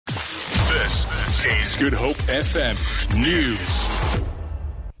This is Good Hope FM News.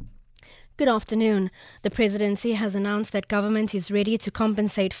 Good afternoon. The Presidency has announced that government is ready to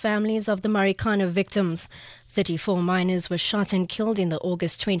compensate families of the Marikana victims. 34 miners were shot and killed in the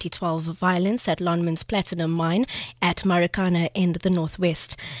August 2012 violence at Lonmin's Platinum Mine at Marikana in the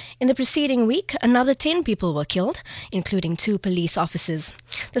northwest. In the preceding week, another 10 people were killed, including 2 police officers.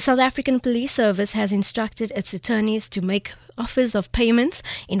 The South African Police Service has instructed its attorneys to make offers of payments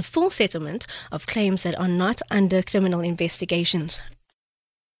in full settlement of claims that are not under criminal investigations.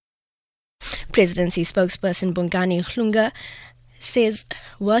 Presidency spokesperson Bongani Hlunga says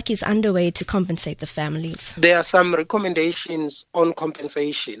work is underway to compensate the families. There are some recommendations on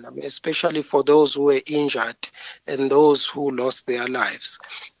compensation, especially for those who were injured and those who lost their lives.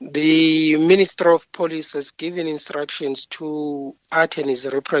 The Minister of Police has given instructions to attorneys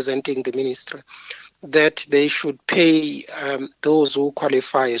representing the ministry that they should pay those who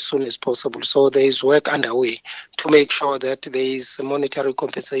qualify as soon as possible. So there is work underway to make sure that there is monetary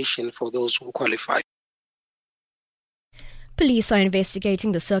compensation for those who qualify. Police are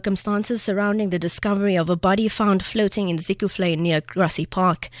investigating the circumstances surrounding the discovery of a body found floating in Zikuflay near Grassy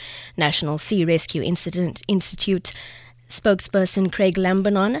Park. National Sea Rescue Institute spokesperson Craig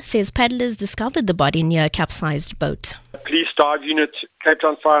Lambanon says paddlers discovered the body near a capsized boat. Police dive unit, Cape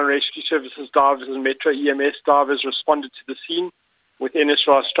Town Fire and Rescue Services divers and Metro EMS divers responded to the scene with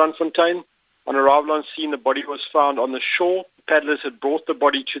NSR Strandfontein. On arrival on scene, the body was found on the shore. Paddlers had brought the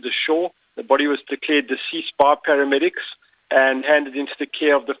body to the shore. The body was declared deceased by paramedics and handed into the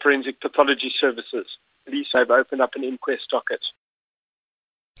care of the Forensic Pathology Services. Police have opened up an inquest docket.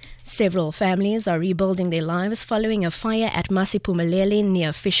 Several families are rebuilding their lives following a fire at Masipumalele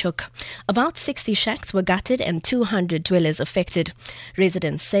near Fishhook. About 60 shacks were gutted and 200 dwellers affected.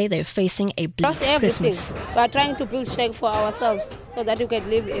 Residents say they're facing a bleak Christmas. We are trying to build shack for ourselves so that we can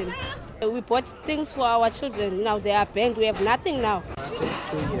live in. We bought things for our children. Now they are banned. We have nothing now.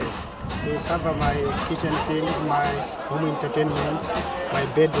 2 years. They cover my kitchen things, my home entertainment, my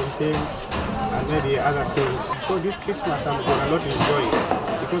bedroom things, and maybe other things. So this Christmas I'm going to not enjoy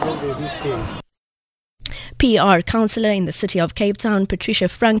it because of these things. PR councillor in the city of Cape Town, Patricia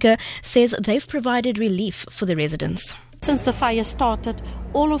Franke, says they've provided relief for the residents. Since the fire started,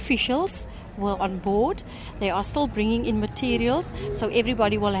 all officials were on board. They are still bringing in materials, so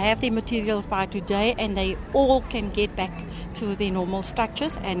everybody will have their materials by today and they all can get back to their normal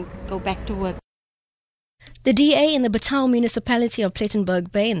structures and go back to work. The DA in the Batau municipality of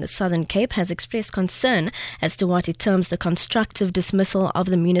Plettenberg Bay in the Southern Cape has expressed concern as to what it terms the constructive dismissal of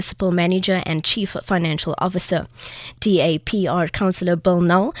the municipal manager and chief financial officer. DA PR councillor Bill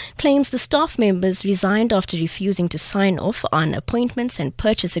Null claims the staff members resigned after refusing to sign off on appointments and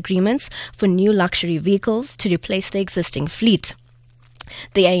purchase agreements for new luxury vehicles to replace the existing fleet.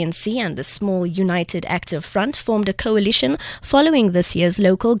 The ANC and the Small United Active Front formed a coalition following this year's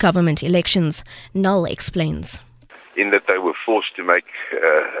local government elections. Null explains. In that they were forced to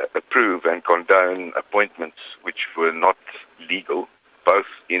approve and condone appointments which were not legal, both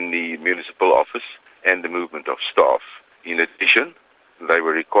in the municipal office and the movement of staff. In addition, they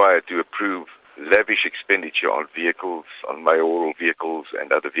were required to approve lavish expenditure on vehicles, on mayoral vehicles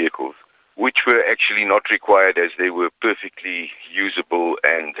and other vehicles, which were actually not required as they were perfectly usable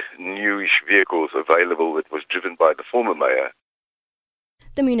and newish vehicles available that was driven by the former mayor.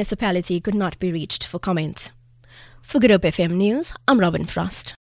 The municipality could not be reached for comment. For Good Hope FM News, I'm Robin Frost.